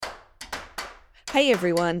Hey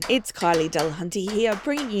everyone, it's Kylie Dulhunty here,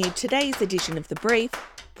 bringing you today's edition of The Brief,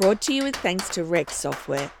 brought to you with thanks to Rex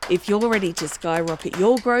Software. If you're ready to skyrocket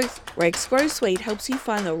your growth, Rex Grow Suite helps you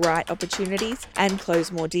find the right opportunities and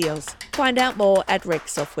close more deals. Find out more at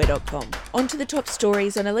rexsoftware.com. On to the top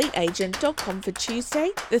stories on eliteagent.com for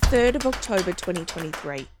Tuesday, the 3rd of October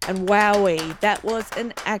 2023. And wowee, that was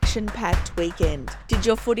an action-packed weekend. Did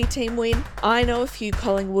your footy team win? I know a few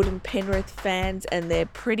Collingwood and Penrith fans and they're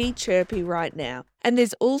pretty chirpy right now. And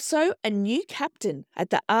there's also a new captain at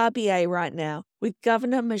the RBA right now, with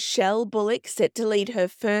Governor Michelle Bullock set to lead her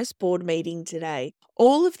first board meeting today.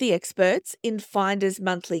 All of the experts in Finder's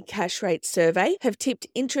monthly cash rate survey have tipped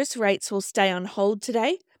interest rates will stay on hold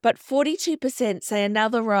today, but 42% say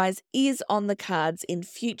another rise is on the cards in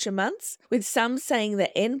future months, with some saying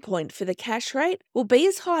the endpoint for the cash rate will be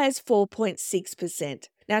as high as 4.6%.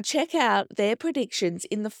 Now check out their predictions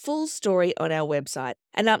in the full story on our website.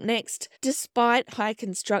 And up next, despite high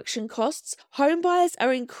construction costs, homebuyers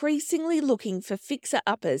are increasingly looking for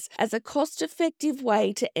fixer-uppers as a cost-effective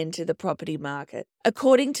way to enter the property market.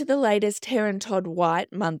 According to the latest Heron Todd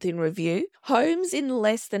White month in review, homes in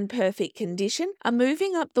less than perfect condition are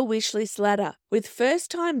moving up the wishlist ladder, with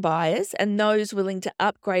first-time buyers and those willing to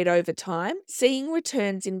upgrade over time seeing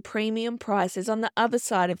returns in premium prices on the other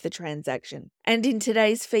side of the transaction. And in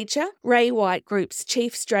today's feature, Ray White Group's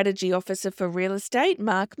Chief Strategy Officer for Real Estate,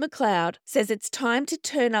 Mark McLeod, says it's time to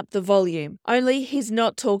turn up the volume, only he's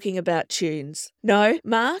not talking about tunes. No,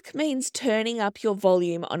 Mark means turning up your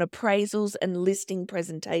volume on appraisals and listing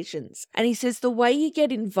presentations. And he says the way you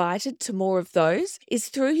get invited to more of those is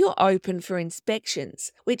through your open for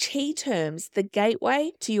inspections, which he terms the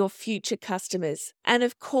gateway to your future customers. And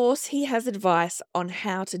of course, he has advice on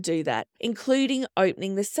how to do that, including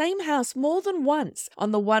opening the same house more than once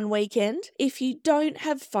on the one weekend if you don't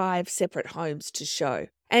have 5 separate homes to show.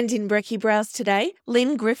 And in Brekkie Browse today,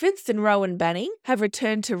 Lynn Griffiths and Rowan Banning have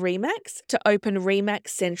returned to Remax to open Remax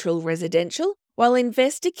Central Residential, while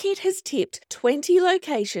InvestorKit has tipped 20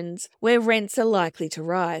 locations where rents are likely to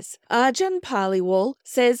rise. Arjun Paliwal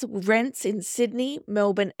says rents in Sydney,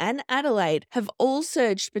 Melbourne and Adelaide have all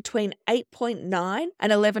surged between 8.9%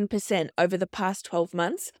 and 11% over the past 12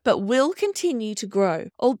 months, but will continue to grow,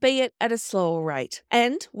 albeit at a slower rate.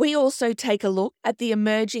 And we also take a look at the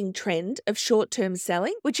emerging trend of short-term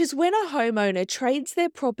selling, which is when a homeowner trades their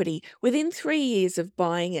property within 3 years of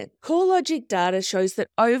buying it. CoreLogic data shows that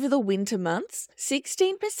over the winter months,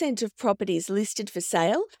 16% of properties listed for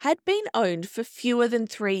sale had been owned for fewer than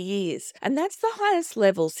 3 years, and that's the highest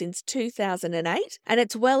level since 2008, and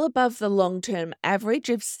it's well above the long-term average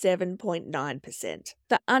of 7.9%.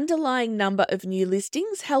 The underlying number of new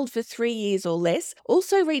listings held for 3 years or less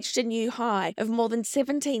also reached a new high of more than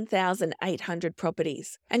 17,800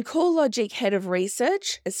 properties. And CoreLogic Head of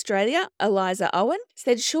Research Australia, Eliza Owen,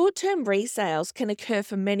 said short-term resales can occur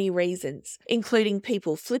for many reasons, including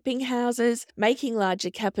people flipping houses, making larger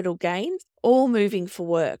capital gains, or moving for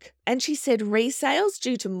work. And she said resales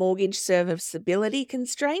due to mortgage serviceability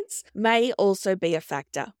constraints may also be a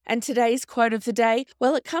factor. And today's quote of the day,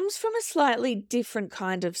 well, it comes from a slightly different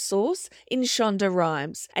kind of source in Shonda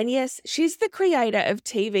Rhimes. And yes, she's the creator of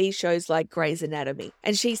TV shows like Grey's Anatomy.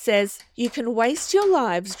 And she says, you can waste your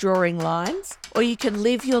lives drawing lines, or you can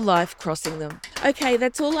live your life crossing them. Okay,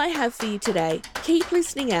 that's all I have for you today. Keep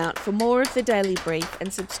listening out for more of the Daily Brief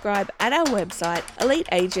and subscribe at our website,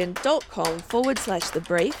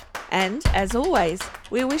 eliteagent.com/thebrief. And as always,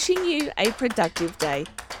 we're wishing you a productive day.